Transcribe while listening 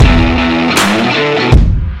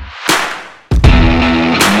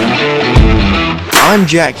I'm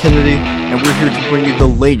Jack Kennedy, and we're here to bring you the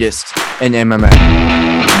latest in MMA.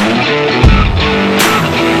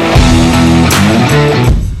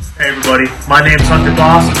 Hey everybody, my name's Hunter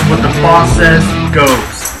Boss, and what the boss says goes.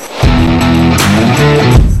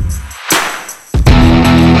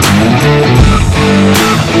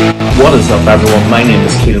 What is up everyone, my name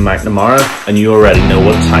is Keelan McNamara, and you already know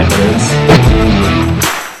what time it is.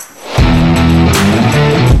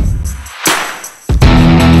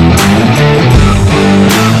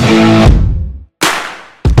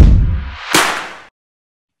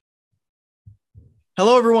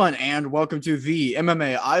 Hello, everyone, and welcome to the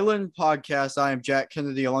MMA Island podcast. I am Jack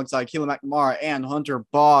Kennedy alongside Keelan McNamara and Hunter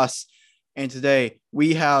Boss. And today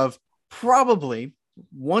we have probably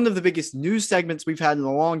one of the biggest news segments we've had in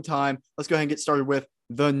a long time. Let's go ahead and get started with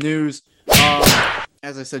the news.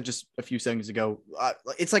 As I said just a few seconds ago,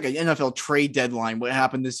 it's like an NFL trade deadline. What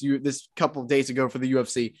happened this couple of days ago for the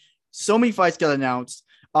UFC? So many fights got announced.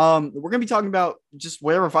 We're going to be talking about just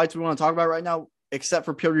whatever fights we want to talk about right now, except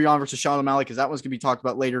for Petr Yan versus Sean O'Malley, because that one's going to be talked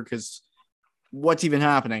about later because what's even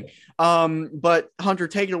happening. But Hunter,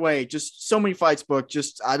 take it away. Just so many fights booked.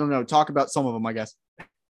 Just, I don't know, talk about some of them, I guess.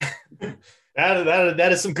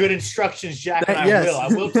 That is some good instructions, Jack, and I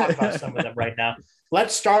will talk about some of them right now.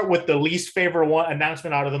 Let's start with the least favorite one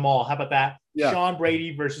announcement out of them all. How about that? Yeah. Sean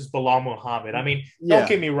Brady versus Bilal Muhammad. I mean, don't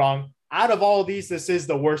get me wrong. Out of all of these, this is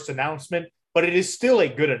the worst announcement, but it is still a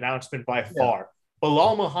good announcement by far.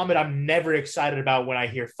 Bilal Muhammad, I'm never excited about when I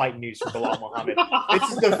hear fight news for Bilal Muhammad.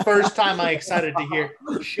 This is the first time I'm excited to hear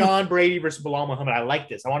Sean Brady versus Bilal Muhammad. I like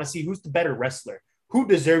this. I want to see who's the better wrestler, who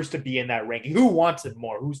deserves to be in that ranking, who wants it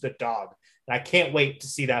more, who's the dog. And I can't wait to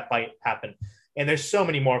see that fight happen. And there's so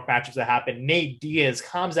many more matches that happen. Nate Diaz,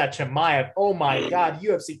 Khamzat Chimaev. Oh my God,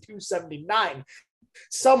 UFC 279.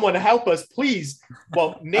 Someone help us, please.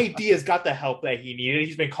 Well, Nate Diaz got the help that he needed.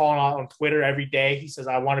 He's been calling out on Twitter every day. He says,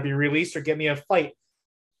 I want to be released or get me a fight.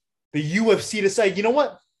 The UFC decided, you know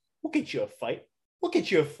what? We'll get you a fight. We'll get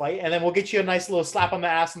you a fight. And then we'll get you a nice little slap on the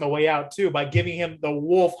ass on the way out, too, by giving him the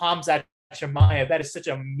wolf Khamzat Chimaev. That is such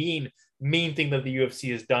a mean thing that the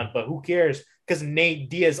UFC has done. But who cares? Because Nate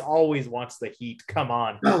Diaz always wants the heat. Come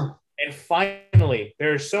on. And finally,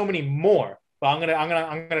 there are so many more. But I'm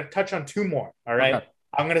gonna touch on two more. All right. Okay.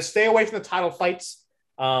 I'm gonna stay away from the title fights.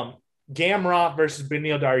 Gamrot versus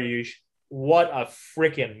Beneil Dariush. What a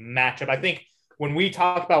freaking matchup! I think when we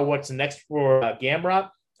talk about what's next for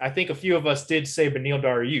Gamrot, I think a few of us did say Beneil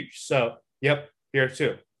Dariush. So here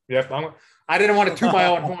too. Yep. I didn't want to toot my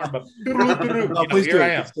own horn, but here I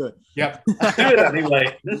am. Yep. Do it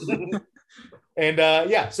anyway.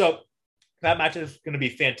 And so. That match is going to be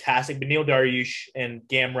fantastic. Beneil Dariush and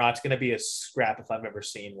Gamrot's going to be a scrap if I've ever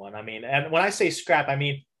seen one. I mean, and when I say scrap, I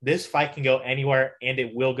mean this fight can go anywhere, and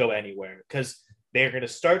it will go anywhere because they're going to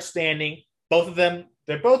start standing. Both of them,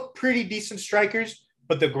 they're both pretty decent strikers,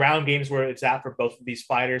 but the ground game's where it's at for both of these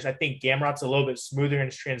fighters. I think Gamrot's a little bit smoother in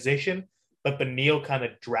his transition, but Beneil kind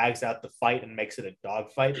of drags out the fight and makes it a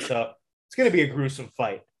dogfight. So it's going to be a gruesome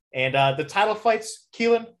fight. And the title fights,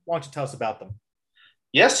 Keelan, why don't you tell us about them?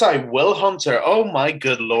 Yes, I will, Hunter. Oh, my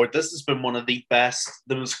good Lord. This has been one of the best,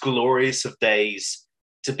 the most glorious of days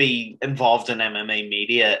to be involved in MMA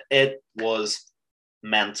media. It was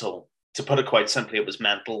mental. To put it quite simply, it was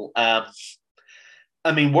mental. I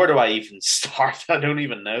mean, where do I even start? I don't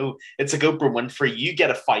even know. It's like Oprah Winfrey. You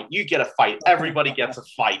get a fight. You get a fight. Everybody gets a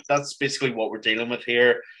fight. That's basically what we're dealing with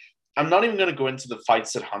here. I'm not even going to go into the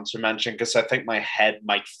fights that Hunter mentioned because I think my head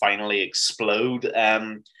might finally explode.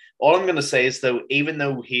 All I'm going to say is, though, even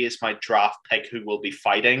though he is my draft pick who will be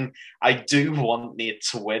fighting, I do want Nate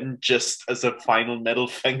to win just as a final middle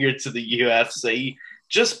finger to the UFC.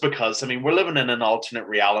 Just because, I mean, we're living in an alternate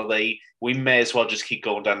reality. We may as well just keep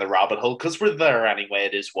going down the rabbit hole because we're there anyway.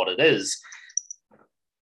 It is what it is.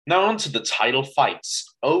 Now on to the title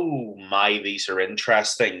fights. Oh my, these are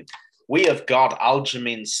interesting. We have got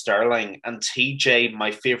Aljamain Sterling and TJ,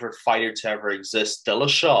 my favorite fighter to ever exist,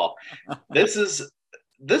 Dillashaw.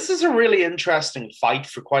 This is a really interesting fight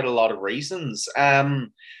for quite a lot of reasons.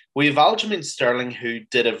 We have Aljamain Sterling, who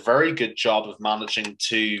did a very good job of managing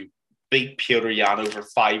to beat Petr Yan over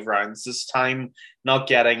 5 rounds this time, not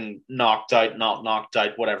getting knocked out, not knocked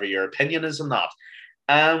out, whatever your opinion is on that.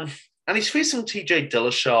 And he's facing TJ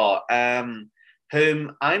Dillashaw,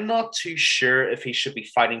 whom I'm not too sure if he should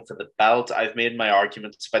be fighting for the belt. I've made my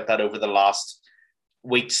arguments about that over the last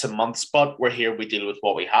weeks and months, but we're here, we deal with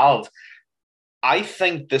what we have. I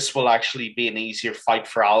think this will actually be an easier fight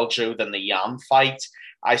for Aljo than the Yan fight.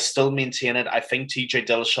 I still maintain it. I think TJ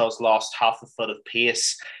Dillashaw's lost half a foot of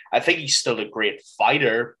pace. I think he's still a great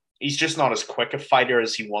fighter. He's just not as quick a fighter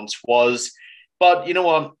as he once was. But you know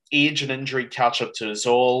what? Age and injury catch up to us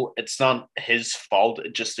all. It's not his fault.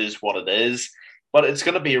 It just is what it is. But it's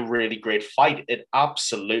going to be a really great fight. It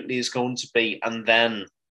absolutely is going to be. And then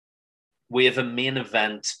we have a main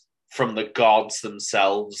event from the gods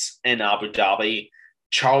themselves in Abu Dhabi.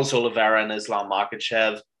 Charles Oliveira and Islam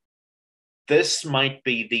Makhachev. This might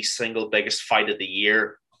be the single biggest fight of the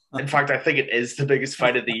year. In fact, I think it is the biggest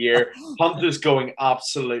fight of the year. Hunter's going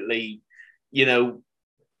absolutely,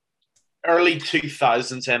 early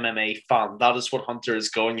 2000s MMA fan. That is what Hunter is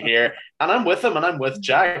going here. And I'm with him and I'm with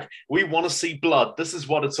Jack. We want to see blood. This is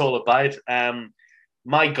what it's all about.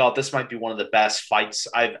 My God, this might be one of the best fights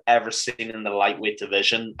I've ever seen in the lightweight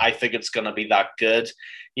division. I think it's going to be that good.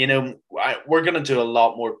 We're going to do a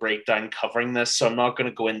lot more breakdown covering this, so I'm not going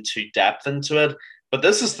to go into depth into it. But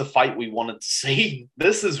this is the fight we wanted to see.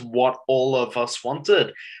 This is what all of us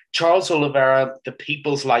wanted. Charles Oliveira, the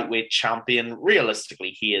people's lightweight champion.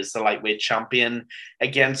 Realistically, he is the lightweight champion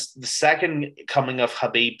against the second coming of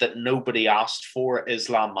Khabib that nobody asked for,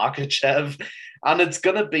 Islam Makhachev. And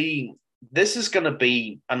this is going to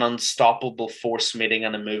be an unstoppable force meeting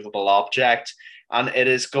an immovable object. And it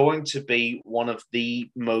is going to be one of the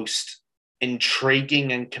most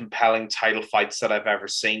intriguing and compelling title fights that I've ever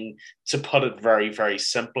seen, to put it very, very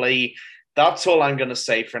simply. That's all I'm going to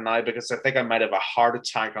say for now, because I think I might have a heart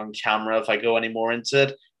attack on camera if I go any more into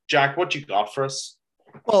it. Jack, what you got for us?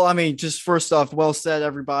 Well, I mean, just first off, well said,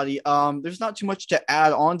 everybody. There's not too much to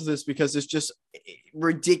add on to this because it's just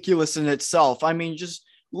ridiculous in itself. I mean, just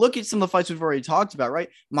look at some of the fights we've already talked about, right?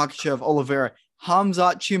 Makhachev, Oliveira,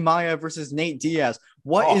 Khamzat Chimaev versus Nate Diaz.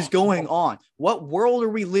 What is going on? What world are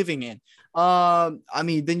we living in? I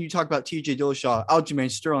mean, then you talk about TJ Dillashaw, Aljamain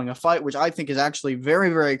Sterling, a fight which I think is actually very,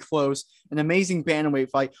 very close, an amazing bantamweight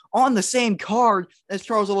fight on the same card as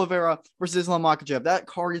Charles Oliveira versus Islam Makhachev. That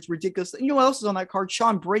card is ridiculous. And you know what else is on that card?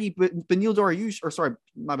 Sean Brady, Beneil Dariush, or sorry,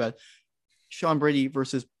 my bad. Sean Brady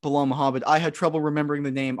versus Bilal Muhammad. I had trouble remembering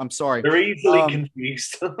the name. I'm sorry. They're easily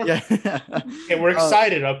confused. Yeah. Hey, we're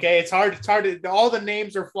excited, okay? It's hard to, all the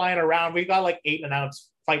names are flying around. We got like 8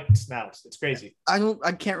 fights now. It's crazy.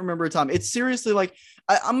 I can't remember a time. It's seriously like,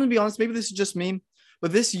 I'm going to be honest, maybe this is just me,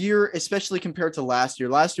 but this year, especially compared to last year,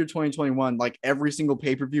 2021, like every single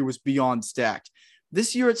pay-per-view was beyond stacked.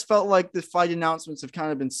 This year, it's felt like the fight announcements have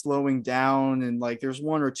kind of been slowing down, and like there's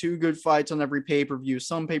 1 or 2 good fights on every pay-per-view.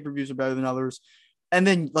 Some pay-per-views are better than others. And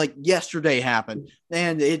then like yesterday happened,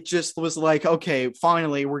 and it just was like, okay,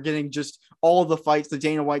 finally we're getting just all the fights that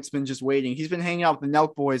Dana White's been just waiting. He's been hanging out with the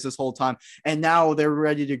Nelk boys this whole time, and now they're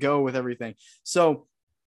ready to go with everything. So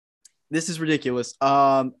this is ridiculous.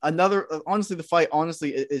 Honestly, the fight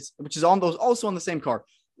is, which is on those also on the same card.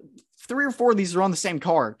 3 or 4 of these are on the same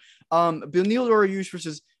card. Beneil Dariush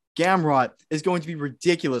versus Gamrot is going to be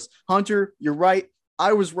ridiculous. Hunter, you're right.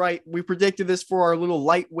 I was right. We predicted this for our little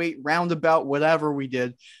lightweight roundabout, whatever we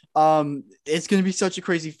did. It's going to be such a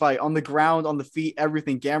crazy fight on the ground, on the feet,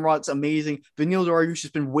 everything. Gamrot's amazing. Beneil Dariush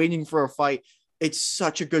has been waiting for a fight. It's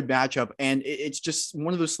such a good matchup, and it's just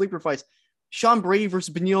one of those sleeper fights. Sean Brady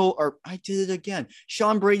versus Beneil, or I did it again.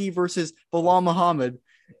 Sean Brady versus Bilal Muhammad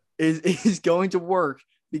is going to work,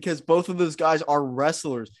 because both of those guys are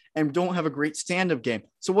wrestlers and don't have a great stand-up game.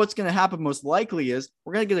 So what's going to happen most likely is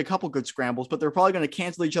we're going to get a couple good scrambles, but they're probably going to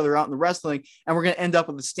cancel each other out in the wrestling, and we're going to end up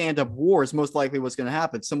with a stand-up war is most likely what's going to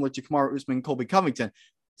happen, similar to Kamaru Usman and Colby Covington.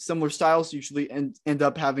 Similar styles usually end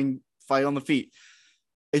up having fight on the feet.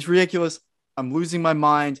 It's ridiculous. I'm losing my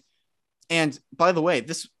mind. And by the way,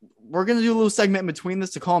 we're going to do a little segment in between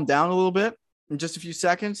this to calm down a little bit in just a few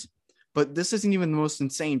seconds. But this isn't even the most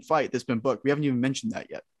insane fight that's been booked. We haven't even mentioned that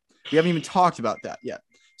yet. We haven't even talked about that yet.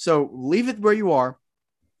 So leave it where you are.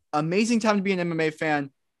 Amazing time to be an MMA fan.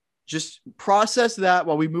 Just process that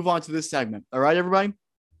while we move on to this segment. All right, everybody?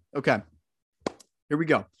 Okay. Here we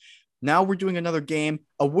go. Now we're doing another game,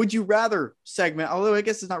 a Would You Rather segment. Although I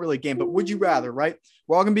guess it's not really a game, but Would You Rather, right?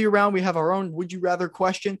 We're all going to be around. We have our own Would You Rather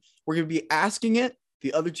question. We're going to be asking it.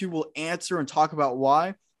 The other two will answer and talk about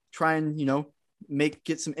why. Try and,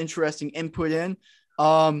 get some interesting input in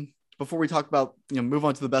before we talk about, move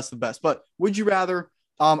on to the best of the best. But would you rather,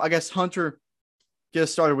 I guess, Hunter, get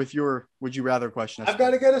us started with your would you rather question. I've got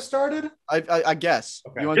to get us started? I guess.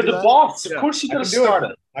 Okay. You're the boss. Of course you got to start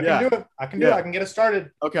it. I can do it. I can do it. I can get us started.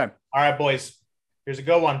 Okay. All right, boys. Here's a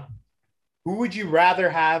good one. Who would you rather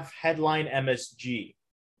have headline MSG?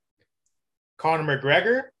 Conor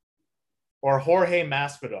McGregor or Jorge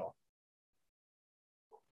Masvidal?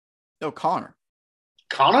 No, Conor.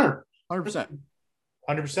 100%.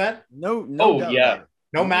 100%? No. Oh, yeah.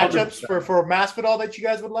 No matchups for Masvidal that you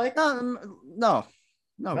guys would like? No.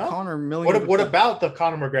 Conor million. What about the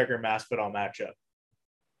Conor McGregor Masvidal matchup?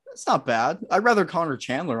 It's not bad. I'd rather Connor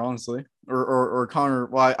Chandler, honestly, or Connor.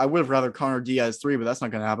 Well, I would have rather Connor Diaz 3, but that's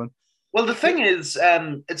not going to happen. Well, the thing is,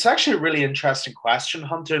 it's actually a really interesting question,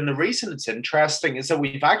 Hunter. And the reason it's interesting is that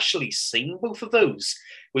we've actually seen both of those.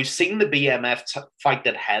 We've seen the BMF fight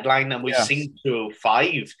that headline, and we've seen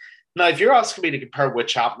 205. Now, if you're asking me to compare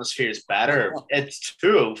which atmosphere is better, it's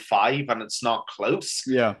 205 and it's not close.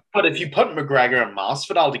 Yeah. But if you put McGregor and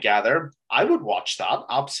Masvidal together, I would watch that.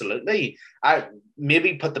 Absolutely. I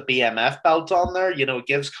maybe put the BMF belt on there. You know, it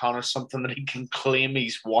gives Conor something that he can claim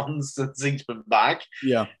he's won since he's been back.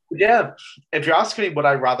 Yeah. Yeah. If you're asking me, would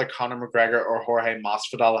I rather Conor McGregor or Jorge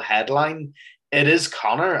Masvidal headline? It is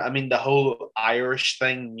Conor. I mean, the whole Irish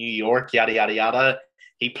thing, New York, yada, yada, yada.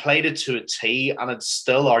 He played it to a T, and it's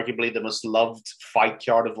still arguably the most loved fight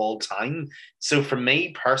card of all time. So for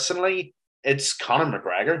me personally, it's Conor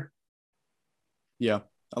McGregor. Yeah,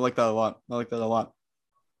 I like that a lot.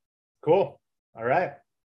 Cool. All right.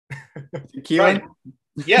 Kieran?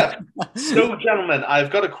 Right. Yeah. So, gentlemen,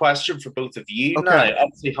 I've got a question for both of you now.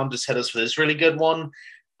 Obviously, Hunter's hit us with this really good one.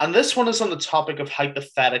 And this one is on the topic of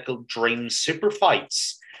hypothetical dream super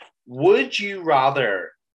fights. Would you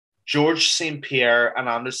rather George St. Pierre and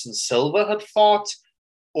Anderson Silva had fought,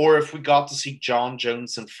 or if we got to see John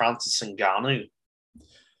Jones and Francis Ngannou?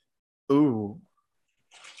 Ooh.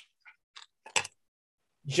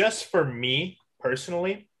 Just for me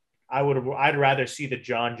personally, I'd rather see the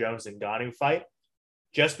John Jones and Ngannou fight,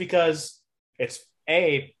 just because it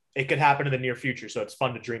could happen in the near future, so it's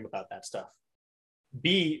fun to dream about that stuff.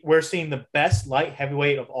 B, we're seeing the best light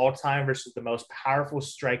heavyweight of all time versus the most powerful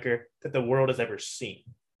striker that the world has ever seen.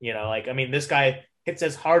 You know, like, I mean, this guy hits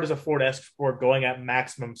as hard as a Ford Escort going at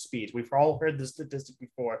maximum speeds. We've all heard this statistic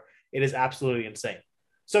before. It is absolutely insane.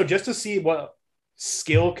 So just to see what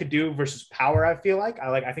skill could do versus power, I think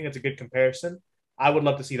it's a good comparison. I would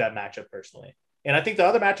love to see that matchup personally. And I think the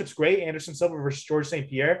other matchup's great. Anderson Silva versus George St.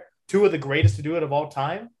 Pierre, two of the greatest to do it of all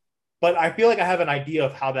time. But I feel like I have an idea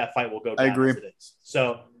of how that fight will go down. I agree. As it is.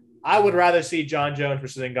 So I would rather see John Jones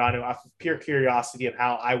versus Ngannou off of pure curiosity of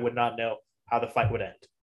how I would not know how the fight would end.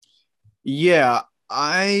 Yeah,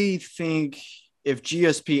 I think if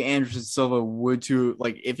GSP Anderson Silva would to,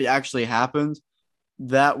 like, if it actually happened,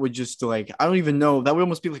 that would just, like, I don't even know. That would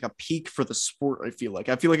almost be like a peak for the sport, I feel like.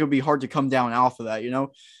 I feel like it would be hard to come down off of that, you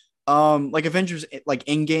know? Like Avengers, like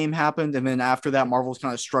Endgame happened, and then after that, Marvel's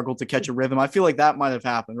kind of struggled to catch a rhythm. I feel like that might have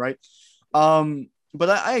happened, right? But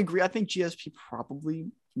I agree. I think GSP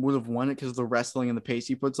probably would have won it because of the wrestling and the pace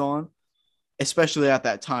he puts on, especially at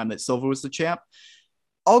that time that Silva was the champ.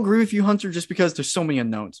 I'll agree with you, Hunter, just because there's so many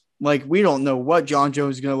unknowns. Like, we don't know what John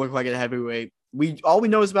Jones is going to look like at heavyweight. All we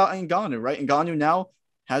know is about Ngannou, right? Ngannou now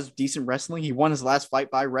has decent wrestling. He won his last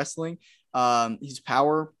fight by wrestling. His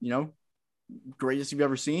power, you know, greatest you've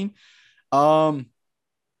ever seen. So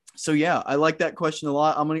yeah, I like that question a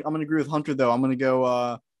lot. I'm gonna agree with Hunter though. I'm gonna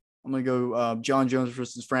go John Jones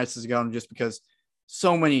versus Francis Ngannou just because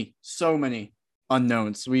so many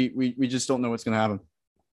unknowns. We just don't know what's gonna happen.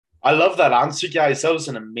 I love that answer, guys. That was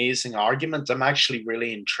an amazing argument. I'm actually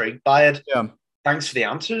really intrigued by it. Yeah. Thanks for the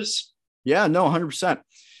answers. Yeah, no, 100%.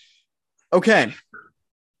 Okay.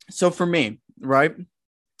 So for me, right,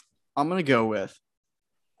 I'm going to go with,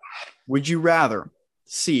 would you rather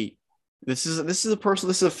see, this is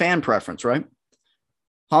a fan preference, right?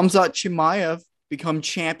 Khamzat Chimaev become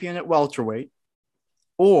champion at welterweight,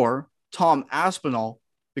 or Tom Aspinall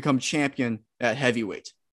become champion at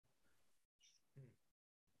heavyweight?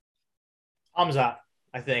 Khamzat,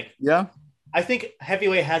 I think. Yeah. I think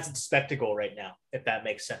heavyweight has its spectacle right now, if that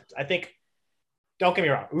makes sense. I think, don't get me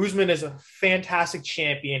wrong, Usman is a fantastic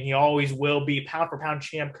champion. He always will be pound for pound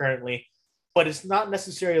champ currently, but it's not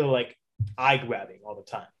necessarily like eye-grabbing all the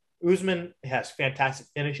time. Usman has fantastic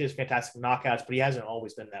finishes, fantastic knockouts, but he hasn't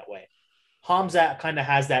always been that way. Khamzat kind of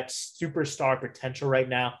has that superstar potential right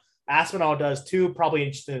now. Aspinall does too, probably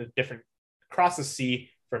just in a different, across the sea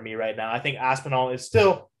for me right now. I think Aspinall is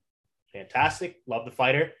still fantastic. Love the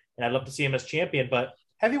fighter, and I'd love to see him as champion, but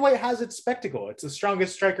heavyweight has its spectacle. It's the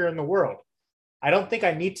strongest striker in the world. I don't think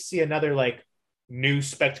I need to see another like new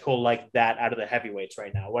spectacle like that out of the heavyweights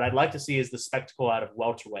right now. What I'd like to see is the spectacle out of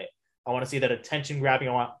welterweight. I want to see that attention grabbing.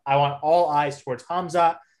 I want all eyes towards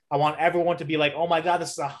Khamzat. I want everyone to be like, oh my God,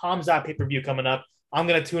 this is a Khamzat pay-per-view coming up. I'm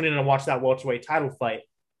going to tune in and watch that welterweight title fight.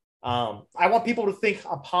 I want people to think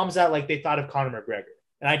of Khamzat like they thought of Conor McGregor.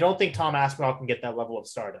 And I don't think Tom Aspinall can get that level of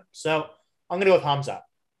stardom. So I'm going to go with Khamzat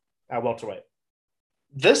at welterweight.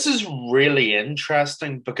 This is really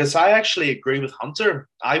interesting because I actually agree with Hunter.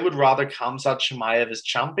 I would rather Khamzat Chimaev as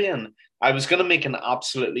champion. I was going to make an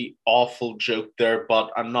absolutely awful joke there,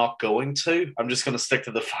 but I'm not going to. I'm just going to stick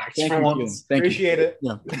to the facts for once. Appreciate it.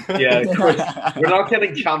 Yeah, we're not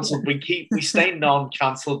getting cancelled. We stay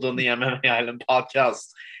non-cancelled on the MMA Island podcast.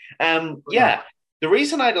 The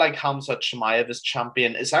reason I'd like Khamzat Chimaev as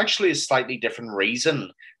champion is actually a slightly different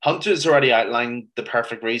reason. Hunter's already outlined the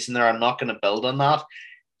perfect reason there. I'm not going to build on that.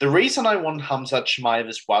 The reason I want Khamzat Chimaev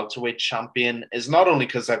as welterweight champion is not only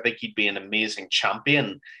because I think he'd be an amazing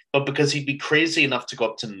champion, but because he'd be crazy enough to go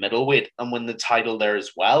up to middleweight and win the title there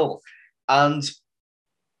as well. And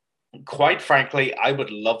quite frankly, I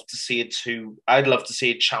would love to see it too. I'd love to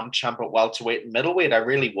see a champ at welterweight and middleweight. I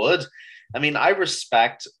really would. I mean, I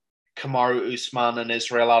respect Kamaru Usman and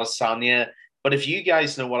Israel Adesanya, but if you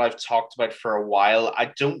guys know what I've talked about for a while,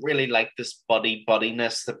 I don't really like this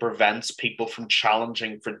buddiness that prevents people from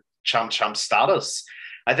challenging for champ status.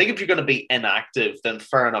 I think if you're going to be inactive, then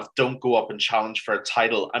fair enough, don't go up and challenge for a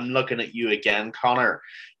title. I'm looking at you again, Connor.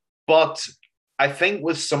 But I think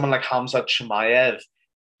with someone like Khamzat Chimaev,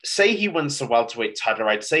 say he wins the welterweight title,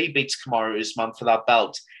 right? Say he beats Kamaru Usman for that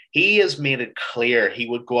belt. He has made it clear he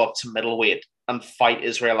would go up to middleweight and fight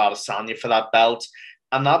Israel Adesanya for that belt.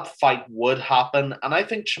 And that fight would happen. And I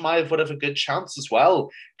think Chimaev would have a good chance as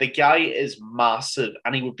well. The guy is massive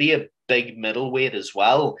and he would be a big middleweight as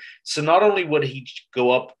well. So not only would he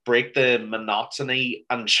go up, break the monotony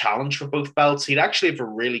and challenge for both belts, he'd actually have a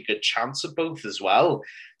really good chance at both as well.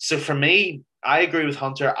 So for me, I agree with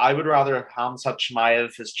Hunter. I would rather have Khamzat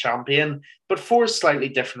Chimaev as champion, but for a slightly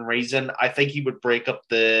different reason. I think he would break up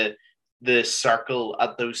the circle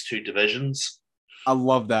at those two divisions. I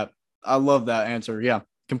love that. I love that answer. Yeah,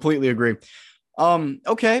 completely agree.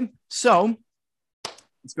 Okay, so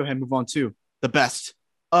let's go ahead and move on to the best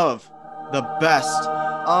of the best.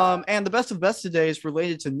 And the best of the best today is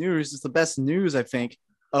related to news. It's the best news, I think,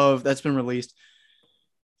 that's been released.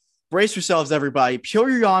 Brace yourselves, everybody.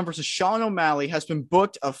 Petr Yan versus Sean O'Malley has been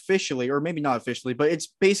booked officially, or maybe not officially, but it's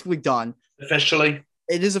basically done. Officially.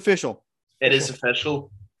 It is official. It is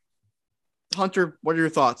official. Hunter, what are your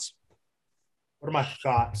thoughts? What are my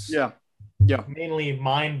thoughts? Yeah. Mainly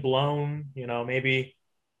mind blown. Maybe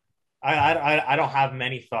I don't have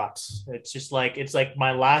many thoughts. It's like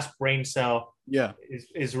my last brain cell. Yeah.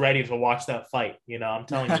 Is ready to watch that fight. I'm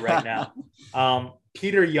telling you right now.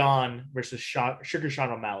 Petr Yan versus Sugar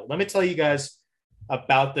Sean O'Malley. Let me tell you guys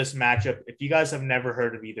about this matchup. If you guys have never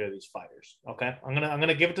heard of either of these fighters, okay, I'm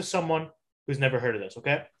gonna give it to someone who's never heard of this.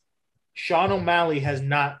 Okay, Sean O'Malley has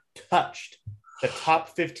not touched the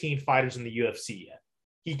top 15 fighters in the UFC yet.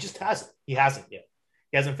 He just hasn't. He hasn't yet.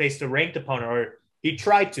 He hasn't faced a ranked opponent, or he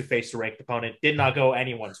tried to face a ranked opponent. Did not go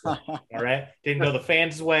anyone's way. All right. Didn't go the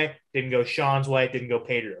fans' way. Didn't go Sean's way. Didn't go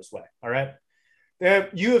Pedro's way. All right. The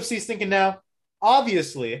UFC's thinking now,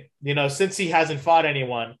 obviously, since he hasn't fought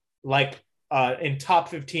anyone like in top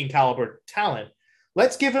 15 caliber talent,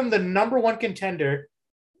 let's give him the number one contender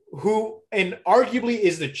who and arguably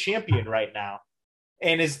is the champion right now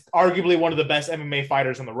and is arguably one of the best MMA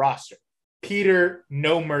fighters on the roster, Petr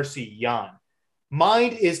No Mercy Yan.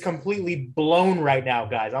 Mind is completely blown right now,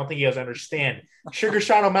 guys. I don't think you guys understand. Sugar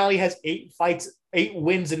Sean O'Malley has 8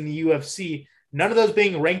 wins in the UFC, none of those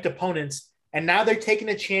being ranked opponents. And now they're taking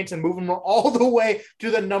a chance and moving him all the way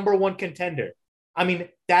to the number one contender. I mean,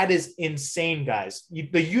 that is insane, guys. The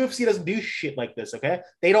UFC doesn't do shit like this, okay?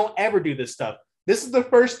 They don't ever do this stuff. This is the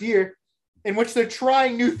first year in which they're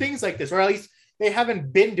trying new things like this, or at least they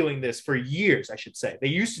haven't been doing this for years, I should say. They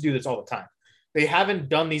used to do this all the time. They haven't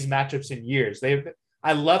done these matchups in years.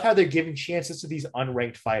 I love how they're giving chances to these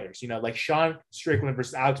unranked fighters, like Sean Strickland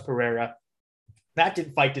versus Alex Pereira. That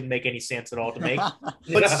fight didn't make any sense at all to make.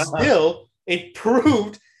 But still, it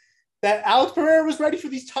proved that Alex Pereira was ready for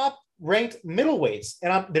these top-ranked middleweights,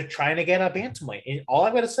 and they're trying to get a bantamweight. And all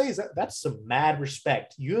I'm going to say is that's some mad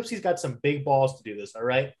respect. UFC's got some big balls to do this, all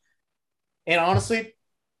right? And honestly,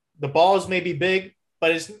 the balls may be big,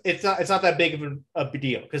 but it's not that big of a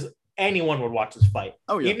deal because anyone would watch this fight.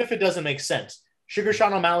 Oh, yeah. Even if it doesn't make sense. Sugar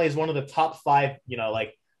Sean O'Malley is one of the top 5,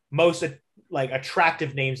 most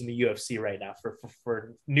attractive names in the UFC right now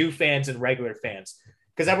for new fans and regular fans.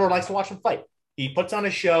 Because everyone likes to watch him fight. He puts on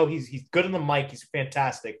a show. He's good on the mic. He's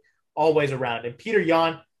fantastic, always around. And Petr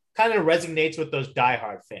Yan kind of resonates with those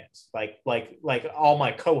diehard fans, like all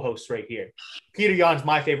my co-hosts right here. Petr Yan's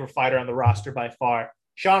my favorite fighter on the roster by far.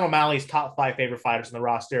 Sean O'Malley's top 5 favorite fighters on the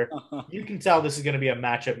roster. You can tell this is going to be a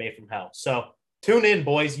matchup made from hell. So tune in,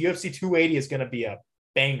 boys. UFC 280 is going to be a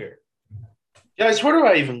banger. Guys, where do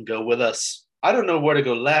I even go with this? I don't know where to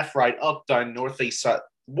go. Left, right, up, down, north, east, south.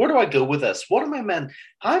 Where do I go with this? How am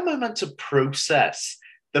I meant to process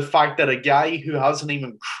the fact that a guy who hasn't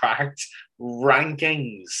even cracked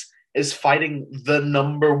rankings is fighting the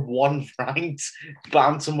number one ranked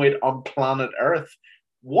bantamweight on planet Earth.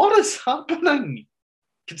 What is happening?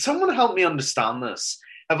 Can someone help me understand this?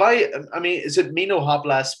 Is it Mino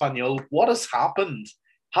Habla Espanol? What has happened?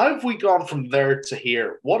 How have we gone from there to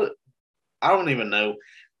here? I don't even know.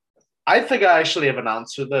 I think I actually have an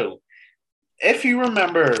answer, though. If you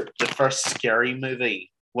remember the first Scary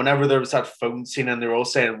Movie, whenever there was that phone scene and they were all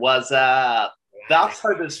saying, "What's up?" That's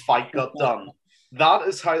how this fight got done. That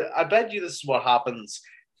is how, I bet you this is what happens.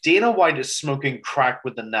 Dana White is smoking crack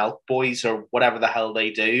with the Nelk boys or whatever the hell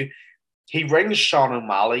they do. He rings Sean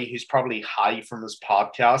O'Malley, who's probably high from his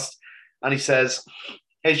podcast, and he says,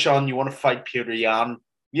 "Hey, Sean, you want to fight Petr Yan?"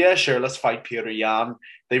 "Yeah, sure, let's fight Petr Yan."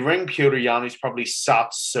 They ring Petr Yan, who's probably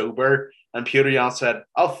sat sober, and Petr Yan said,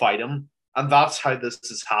 "I'll fight him." And that's how this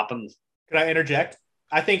has happened. Can I interject?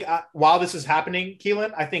 I think while this is happening,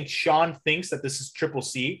 Keelan, I think Sean thinks that this is Triple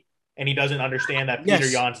C, and he doesn't understand that Petr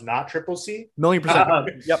Yan's not Triple C.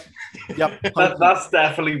 1,000,000%. Yep. That's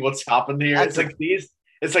definitely what's happened here.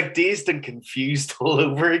 It's like dazed and confused all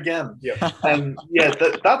over again. Yeah. And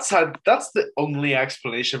that's the only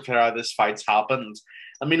explanation for how this fight's happened.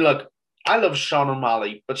 I mean, look, I love Sean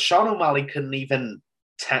O'Malley, but Sean O'Malley couldn't even,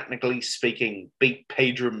 technically speaking, beat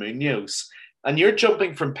Pedro Munoz. And you're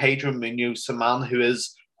jumping from Pedro Munoz, a man who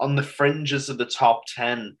is on the fringes of the top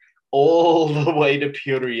 10, all the way to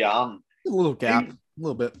Petr Yan. A little gap, a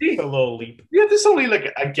little bit. A little leap. Yeah, there's only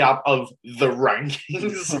like a gap of the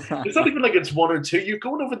rankings. It's not even like it's one or two. You're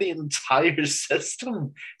going over the entire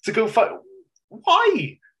system to go fight.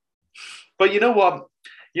 Why? But you know what?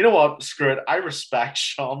 Screw it. I respect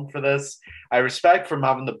Sean for this. I respect for him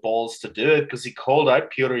having the balls to do it because he called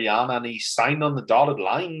out Petr Yan and he signed on the dotted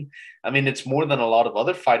line. I mean, it's more than a lot of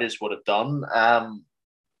other fighters would have done.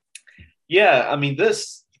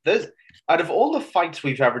 This out of all the fights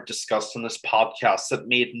we've ever discussed on this podcast that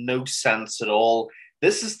made no sense at all,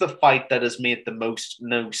 this is the fight that has made the most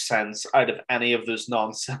no sense out of any of those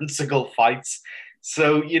nonsensical fights.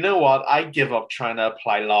 So, you know what? I give up trying to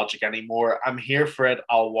apply logic anymore. I'm here for it.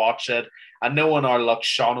 I'll watch it. I know in our luck,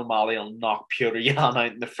 Sean O'Malley will knock Petr Yan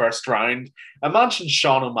out in the first round. Imagine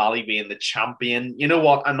Sean O'Malley being the champion. You know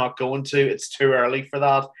what? I'm not going to. It's too early for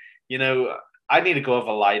that. You know, I need to go have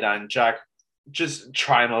a lie down, Jack. Just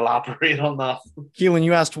try and elaborate on that. Keelan,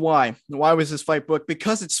 you asked why. Why was this fight booked?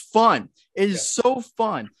 Because it's fun. It is so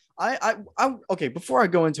fun. Okay, before I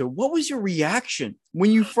go into it, what was your reaction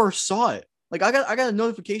when you first saw it? Like I got a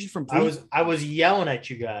notification from Bruce. I was yelling at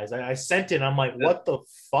you guys. I sent it. I'm like, what the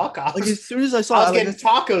fuck? As soon as I saw I was getting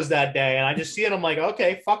tacos that day, and I just see it. I'm like,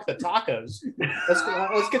 okay, fuck the tacos.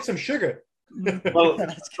 Let's get some sugar. Well,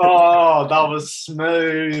 that was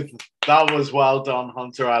smooth. That was well done,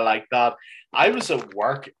 Hunter. I like that. I was at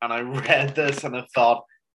work and I read this and I thought,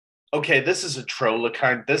 okay, this is a troll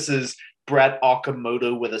account. This is Brett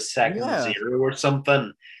Okamoto with a second zero or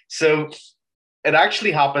something. So it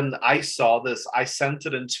actually happened. I saw this. I sent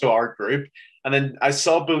it into our group. And then I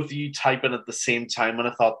saw both of you typing at the same time. And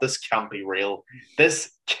I thought, this can't be real.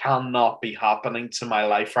 This cannot be happening to my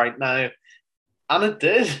life right now. And it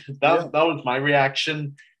did. That was my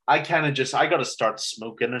reaction. I got to start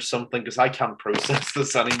smoking or something because I can't process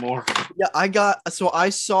this anymore. Yeah, I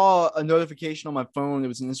saw a notification on my phone. It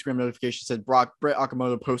was an Instagram notification that said Brett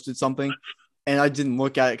Okamoto posted something. And I didn't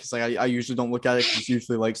look at it because I usually don't look at it because it's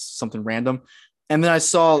usually like something random. And then I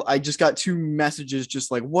just got two messages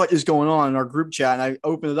just like, what is going on in our group chat? And I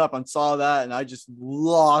opened it up and saw that and I just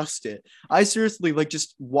lost it. I seriously like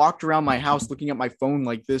just walked around my house looking at my phone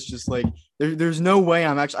like this, just like there's no way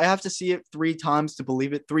I have to see it 3 times to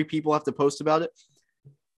believe it. 3 people have to post about it.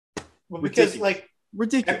 Well, because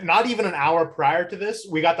ridiculous. Not even an hour prior to this,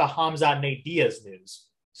 we got the Hamzat Nate Diaz news.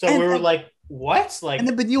 So we were like, what? Like,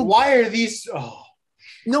 why are these? Oh.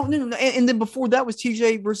 No. And then before that was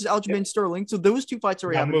TJ versus Aljamain Sterling. So those 2 fights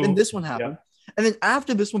already happened. Then this one happened. Yep. And then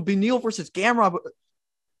after this one, Beneil versus Gamrot.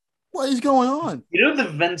 What is going on? You know the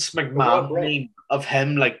Vince McMahon meme of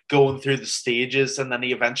him like going through the stages and then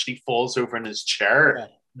he eventually falls over in his chair? Yeah.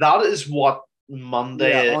 That is what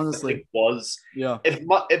Monday honestly was. Yeah.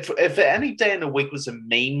 If any day in the week was a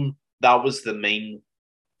meme, that was the meme.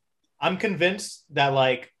 I'm convinced that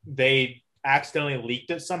like they accidentally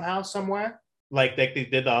leaked it somehow somewhere. Like they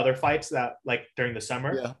did the other fights that like during the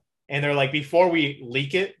summer. Yeah. And they're like, before we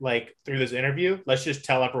leak it, like through this interview, let's just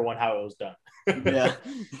tell everyone how it was done. Yeah.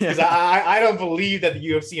 Because I don't believe that the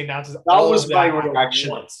UFC announces that was my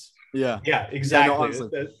reaction. Yeah. Yeah, exactly.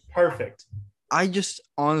 That's perfect. I just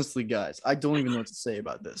honestly, guys, I don't even know what to say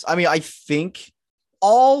about this. I mean, I think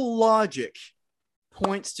all logic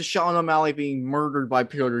points to Sean O'Malley being murdered by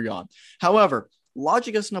Petr Yan. However,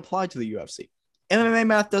 logic doesn't apply to the UFC. MMA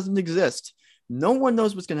math doesn't exist. No one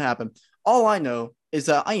knows what's going to happen. All I know is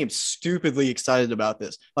that I am stupidly excited about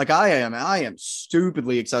this. Like I am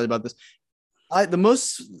stupidly excited about this. The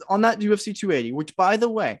most on that UFC 280, which by the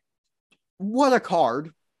way, what a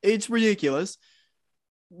card. It's ridiculous.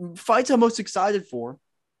 Fights I'm most excited for.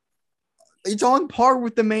 It's on par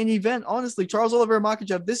with the main event. Honestly, Charles Oliveira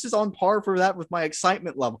Makhachev, this is on par for that with my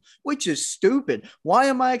excitement level, which is stupid. Why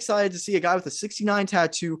am I excited to see a guy with a 69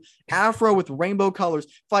 tattoo, afro with rainbow colors,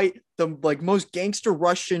 fight the most gangster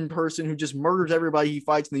Russian person who just murders everybody he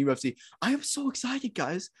fights in the UFC? I am so excited,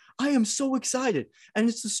 guys. I am so excited. And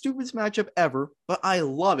it's the stupidest matchup ever, but I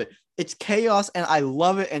love it. It's chaos and I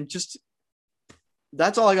love it. And just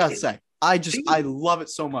that's all I got to say. I love it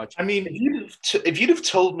so much. I mean, if you'd have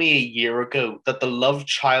told me a year ago that the love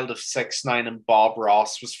child of 6ix9ine and Bob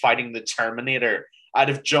Ross was fighting the Terminator, I'd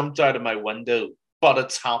have jumped out of my window. But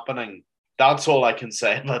it's happening. That's all I can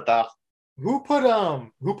say about that. Who put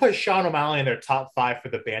Sean O'Malley in their top 5 for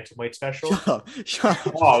the bantamweight special? Shut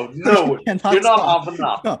up. Oh no, you're not having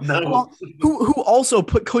that. No. Well, who also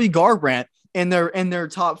put Cody Garbrandt in their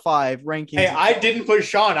top 5 rankings? Hey, I didn't put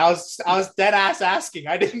Sean. I was dead ass asking.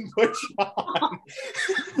 I didn't put Sean.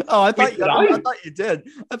 Oh, I thought you did.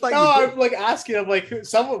 I'm like asking. I'm like,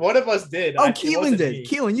 one of us did. Oh, Keelan did.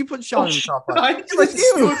 Keelan, you put Sean in the top 5.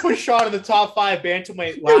 You put Sean in the top 5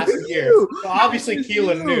 bantamweight last year. So obviously,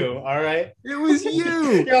 Keelan knew. All right, it was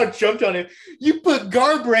you. Y'all jumped on it. You put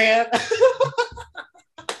Garbrandt.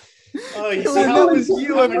 Oh, you see how it was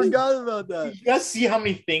you. I forgot about that. You guys see how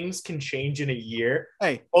many things can change in a year?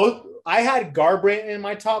 Hey, I had Garbrandt in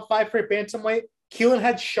my top 5 for bantamweight. Keelan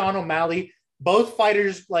had Sean O'Malley. Both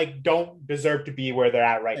fighters don't deserve to be where they're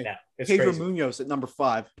at right now. It's Pedro crazy. Munoz at number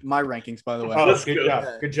 5. My rankings, by the way. Oh, good job.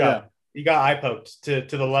 Good job. Yeah. You got eye poked to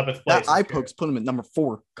the 11th place. That eye pokes put him at number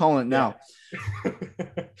 4. Calling it now.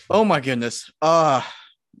 Oh my goodness. I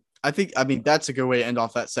mean, that's a good way to end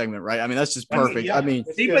off that segment, right? I mean, that's just perfect. I mean,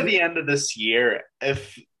 see, by the end of this year,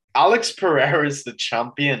 if Alex Pereira is the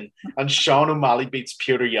champion and Sean O'Malley beats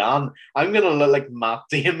Peter Yan, I'm going to look like Matt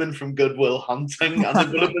Damon from Good Will Hunting, and it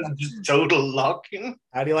would have been just total luck.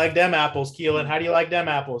 How do you like them apples, Keelan? How do you like them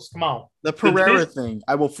apples? Come on. The Pereira thing,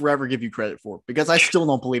 I will forever give you credit for, because I still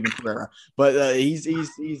don't believe in Pereira, but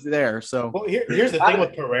he's there. So, well, here's the thing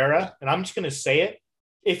with Pereira, and I'm just going to say it.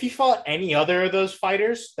 If he fought any other of those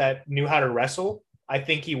fighters that knew how to wrestle, I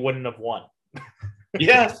think he wouldn't have won.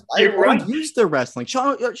 Yes, you're right. Used their wrestling.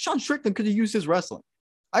 Sean Strickland could have used his wrestling.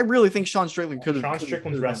 I really think Sean Strickland could have. Sean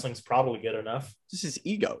Strickland's wrestling's probably good enough. Just his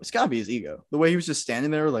ego. It's got to be his ego. The way he was just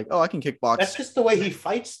standing there, like, oh, I can kickbox. That's just the way he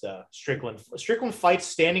fights, though. Strickland fights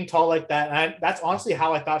standing tall like that. And that's honestly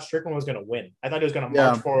how I thought Strickland was going to win. I thought he was going to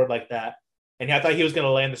march forward like that, and I thought he was going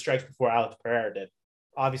to land the strikes before Alex Pereira did.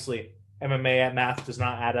 Obviously, MMA at math does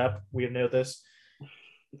not add up. We know this.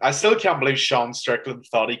 I still can't believe Sean Strickland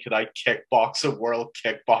thought he could kickbox a world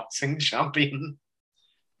kickboxing champion.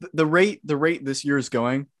 The rate this year is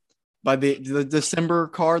going by the December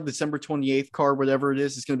card, December 28th card, whatever it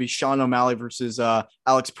is going to be Sean O'Malley versus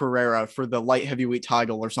Alex Pereira for the light heavyweight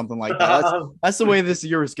title or something like that. That's the way this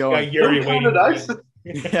year is going. Yeah,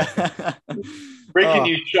 breaking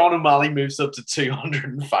news: Sean O'Malley moves up to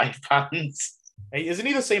 205 pounds. Hey, isn't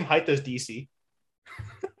he the same height as DC?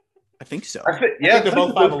 I think so. I think they're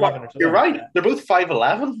both 5'11". You're right. Like they're both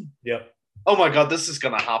 5'11". Yep. Oh my god, this is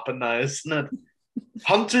gonna happen now, isn't it?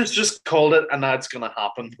 Hunter's just called it, and now it's gonna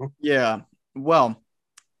happen. Yeah. Well,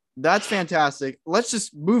 that's fantastic. Let's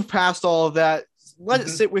just move past all of that. Let it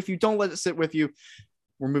sit with you. Don't let it sit with you.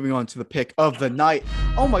 We're moving on to the pick of the night.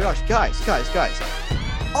 Oh my gosh, guys.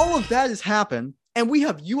 All of that has happened, and we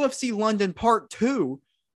have UFC London Part 2.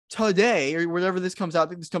 Today, or whatever this comes out, I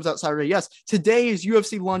think this comes out Saturday. Yes, today is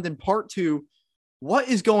UFC London Part 2. What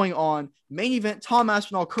is going on? Main event: Tom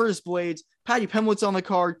Aspinall, Curtis Blades, Paddy Pimlet's on the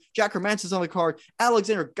card, Jack Hermansson's on the card,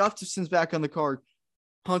 Alexander Gustafsson's back on the card.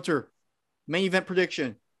 Hunter, main event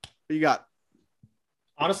prediction. What do you got?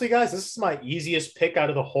 Honestly, guys, this is my easiest pick out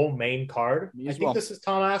of the whole main card. I think this is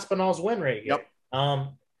Tom Aspinall's win rate. Yep.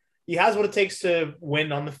 He has what it takes to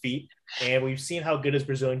win on the feet, and we've seen how good his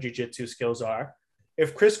Brazilian Jiu-Jitsu skills are.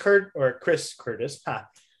 If Curtis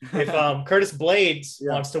Blades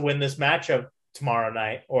wants to win this matchup tomorrow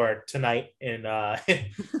night or tonight in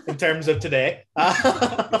terms of today,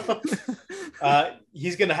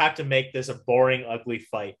 he's going to have to make this a boring, ugly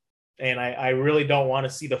fight. And I really don't want to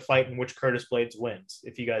see the fight in which Curtis Blades wins,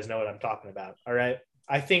 if you guys know what I'm talking about. All right.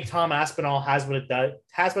 I think Tom Aspinall has what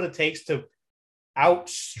it takes to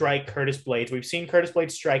outstrike Curtis Blades. We've seen Curtis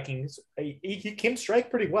Blades striking. He can strike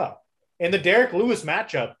pretty well. In the Derek Lewis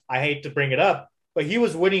matchup, I hate to bring it up, but he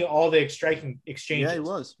was winning all the striking exchanges. Yeah, he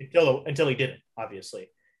was. Until he didn't, obviously.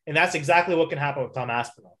 And that's exactly what can happen with Tom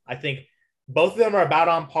Aspinall. I think both of them are about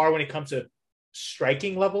on par when it comes to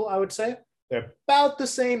striking level, I would say. They're about the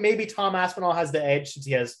same. Maybe Tom Aspinall has the edge since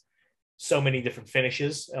he has so many different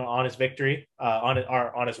finishes on his victory,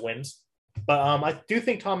 on his wins. But I do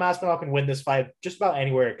think Tom Aspinall can win this fight just about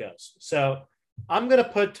anywhere it goes. So I'm going to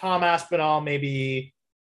put Tom Aspinall maybe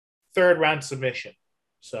third round submission.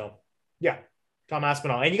 So, yeah, Tom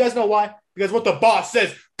Aspinall. And you guys know why? Because what the boss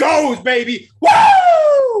says goes, baby. Woo!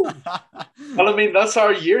 Well, I mean, that's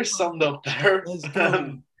our year summed up there.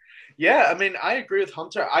 Yeah, I mean, I agree with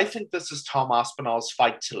Hunter. I think this is Tom Aspinall's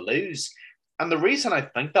fight to lose. And the reason I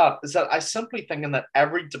think that is that I simply think in that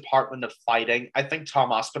every department of fighting, I think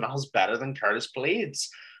Tom Aspinall is better than Curtis Blaydes.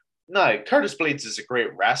 Now, Curtis Blaydes is a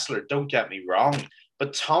great wrestler, don't get me wrong.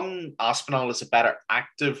 But Tom Aspinall is a better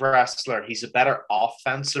active wrestler. He's a better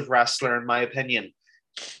offensive wrestler, in my opinion.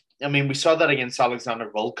 I mean, we saw that against Alexander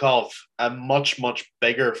Volkov, a much, much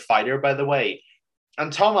bigger fighter, by the way.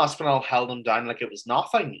 And Tom Aspinall held him down like it was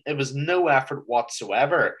nothing. It was no effort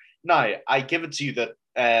whatsoever. Now, I give it to you that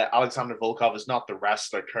Alexander Volkov is not the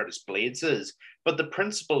wrestler Curtis Blaydes is, but the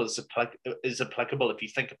principle is applicable if you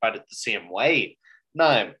think about it the same way.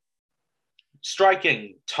 Now,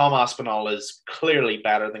 striking, Tom Aspinall is clearly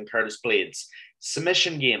better than Curtis Blaydes.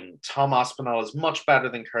 Submission game, Tom Aspinall is much better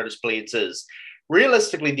than Curtis Blaydes is.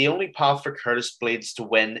 Realistically, the only path for Curtis Blaydes to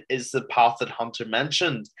win is the path that Hunter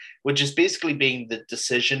mentioned, which is basically being the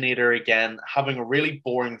decisionator again, having a really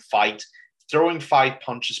boring fight, throwing 5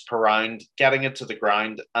 punches per round, getting it to the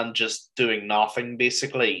ground, and just doing nothing,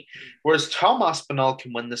 basically. Whereas Tom Aspinall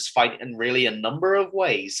can win this fight in really a number of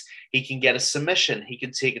ways. He can get a submission, he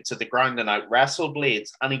can take it to the ground and out-wrestle Blaydes,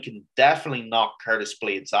 and he can definitely knock Curtis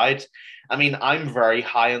Blaydes out. I mean, I'm very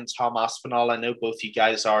high on Tom Aspinall. I know both you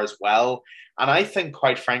guys are as well. And I think,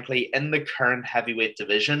 quite frankly, in the current heavyweight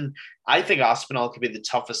division, I think Aspinall could be the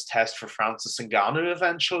toughest test for Francis Ngannou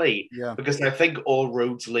eventually. Yeah. Because I think all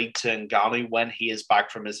roads lead to Ngannou when he is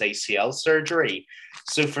back from his ACL surgery.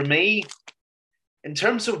 So for me, in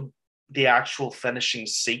terms of the actual finishing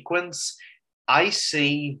sequence, I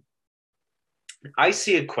see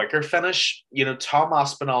a quicker finish. You know, Tom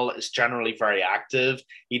Aspinall is generally very active.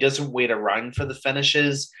 He doesn't wait around for the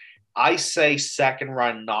finishes. I say second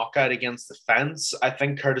round knockout against the fence. I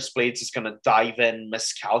think Curtis Blaydes is going to dive in,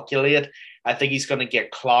 miscalculate. I think he's going to get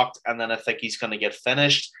clocked, and then I think he's going to get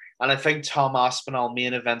finished. And I think Tom Aspinall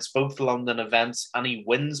main events both London events, and he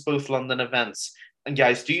wins both London events. And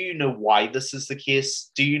guys, do you know why this is the case?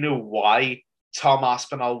 Do you know why Tom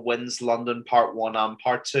Aspinall wins London Part 1 and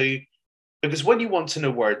Part 2? Because when you want to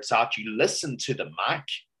know where it's at, you listen to the Mac.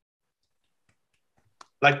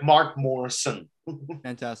 Like Mark Morrison.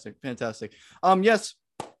 Fantastic. Yes,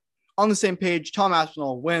 on the same page, Tom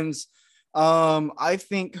Aspinall wins. I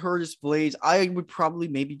think Curtis Blaydes, I would probably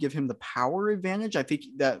maybe give him the power advantage. I think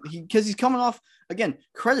that because he's coming off, again,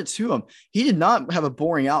 credit to him. He did not have a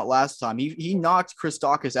boring out last time. He knocked Chris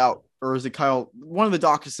Daukaus out, or is it Kyle? One of the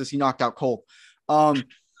Daukuses he knocked out cold.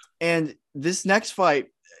 And this next fight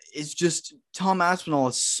is just, Tom Aspinall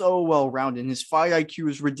is so well-rounded, and his fight IQ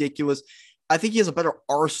is ridiculous. I think he has a better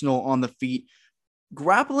arsenal on the feet.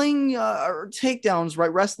 Grappling or takedowns,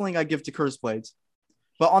 right? Wrestling, I give to Curtis Blaydes.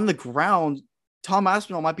 But on the ground, Tom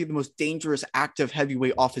Aspinall might be the most dangerous active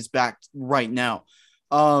heavyweight off his back right now,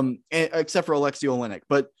 except for Alexei Oleinik.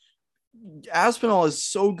 But Aspinall is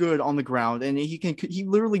so good on the ground, and he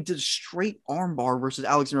literally did a straight armbar versus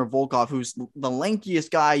Alexander Volkov, who's the lankiest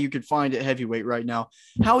guy you could find at heavyweight right now.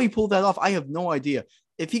 How he pulled that off, I have no idea.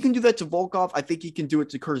 If he can do that to Volkov, I think he can do it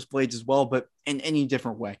to Curtis Blaydes as well, but in any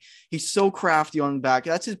different way. He's so crafty on the back.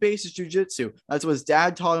 That's his base is jiu-jitsu. That's what his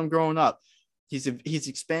dad taught him growing up. He's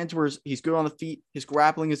expanded towards, he's good on the feet. His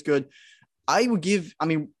grappling is good. I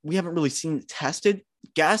mean, we haven't really seen it tested.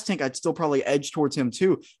 Gas Tank, I'd still probably edge towards him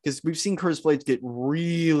too, because we've seen Curtis Blaydes get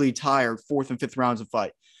really tired 4th and 5th rounds of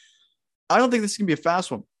fight. I don't think this is going to be a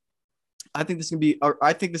fast one. I think this is going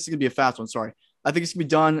to be a fast one. Sorry. I think it's going to be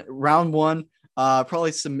done round 1.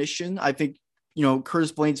 Probably submission. I think,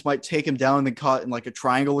 Curtis Blaydes might take him down and then cut in like a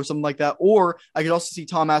triangle or something like that. Or I could also see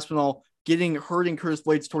Tom Aspinall hurting Curtis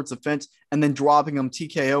Blaydes towards the fence and then dropping him,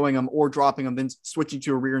 TKOing him, or dropping him, then switching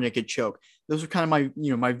to a rear naked choke. Those are kind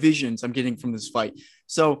of my visions I'm getting from this fight.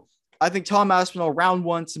 So I think Tom Aspinall, round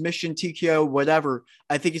 1, submission, TKO, whatever.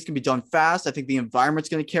 I think it's going to be done fast. I think the environment's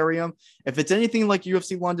going to carry him. If it's anything like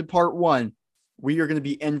UFC London Part 1, we are going to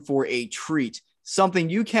be in for a treat. Something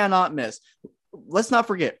you cannot miss. Let's not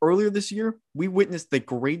forget, earlier this year, we witnessed the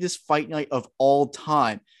greatest fight night of all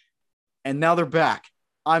time. And now they're back.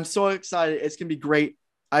 I'm so excited. It's going to be great.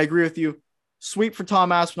 I agree with you. Sweep for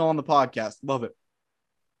Tom Aspinall on the podcast. Love it.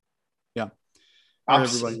 Yeah. All right,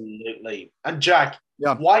 absolutely. Everybody. And Jack,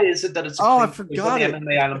 why is it that it's I forgot the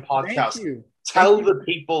MMA Island podcast? Thank you. Tell the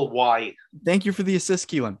people why. Thank you for the assist,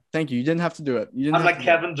 Keelan. Thank you. You didn't have to do it. I'm like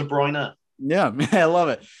Kevin De Bruyne. Yeah, I love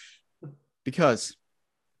it. Because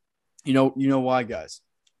you know why, guys.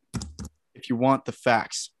 If you want the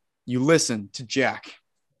facts, you listen to Jack.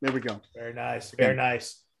 There we go. Very nice. Very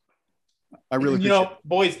nice. I really appreciate it.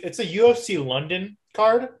 Boys, it's a UFC London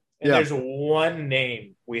card, and there's one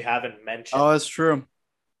name we haven't mentioned. Oh, that's true.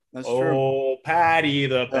 That's true. Oh, Patty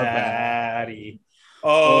the Batty.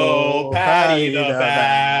 Oh, Patty the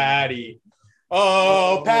Batty.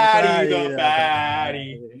 Oh, Patty the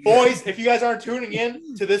Batty. Boys, if you guys aren't tuning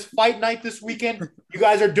in to this fight night this weekend, you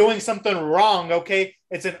guys are doing something wrong, okay?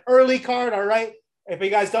 It's an early card, all right? If you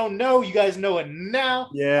guys don't know, you guys know it now.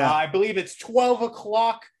 Yeah. I believe it's 12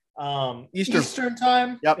 o'clock Eastern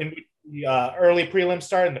time. Yep. In the early prelim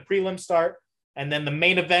start and the prelim start. And then the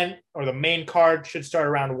main event or the main card should start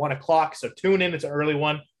around 1 o'clock. So tune in. It's an early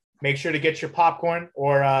one. Make sure to get your popcorn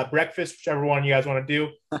or breakfast, whichever one you guys want to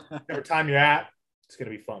do. Whatever time you're at, it's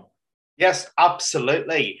going to be fun. Yes,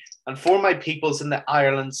 absolutely. And for my peoples in the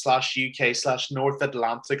Ireland/UK/North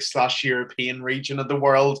Atlantic/European region of the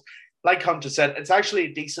world, like Hunter said, it's actually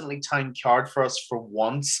a decently timed card for us for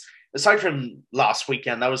once. Aside from last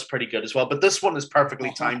weekend, that was pretty good as well. But this one is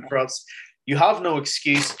perfectly timed for us. You have no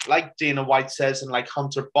excuse. Like Dana White says and like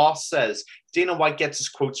Hunter Boss says, Dana White gets his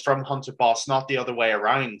quotes from Hunter Boss, not the other way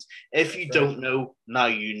around. If you don't know, now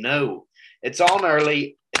you know. It's on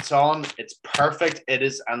early. It's on. It's perfect. It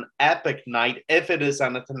is an epic night. If it is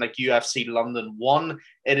anything like UFC London 1,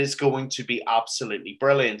 it is going to be absolutely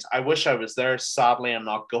brilliant. I wish I was there. Sadly, I'm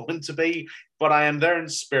not going to be, but I am there in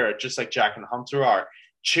spirit, just like Jack and Hunter are.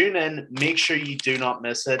 Tune in. Make sure you do not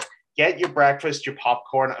miss it. Get your breakfast, your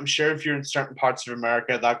popcorn. I'm sure if you're in certain parts of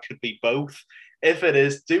America, that could be both. If it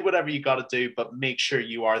is, do whatever you got to do, but make sure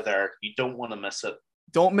you are there. You don't want to miss it.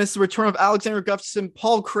 Don't miss the return of Alexander Gustafsson.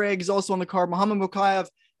 Paul Craig is also on the card. Muhammad Mokaev.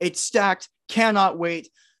 It's stacked. Cannot wait.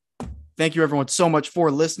 Thank you, everyone, so much for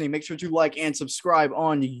listening. Make sure to like and subscribe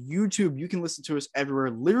on YouTube. You can listen to us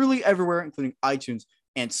everywhere, literally everywhere, including iTunes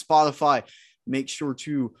and Spotify. Make sure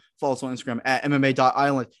to follow us on Instagram at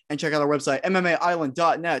MMA.island and check out our website,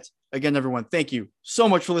 MMAisland.net. Again, everyone, thank you so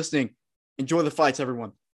much for listening. Enjoy the fights,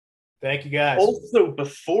 everyone. Thank you, guys. Also,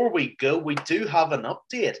 before we go, we do have an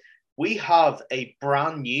update. We have a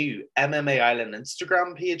brand new MMA Island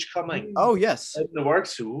Instagram page coming. Oh, yes. In the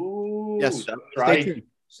works. Ooh, yes. That's right.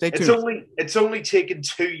 Stay tuned. It's only taken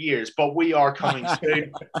 2 years, but we are coming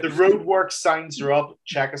soon. The roadwork signs are up.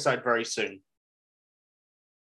 Check us out very soon.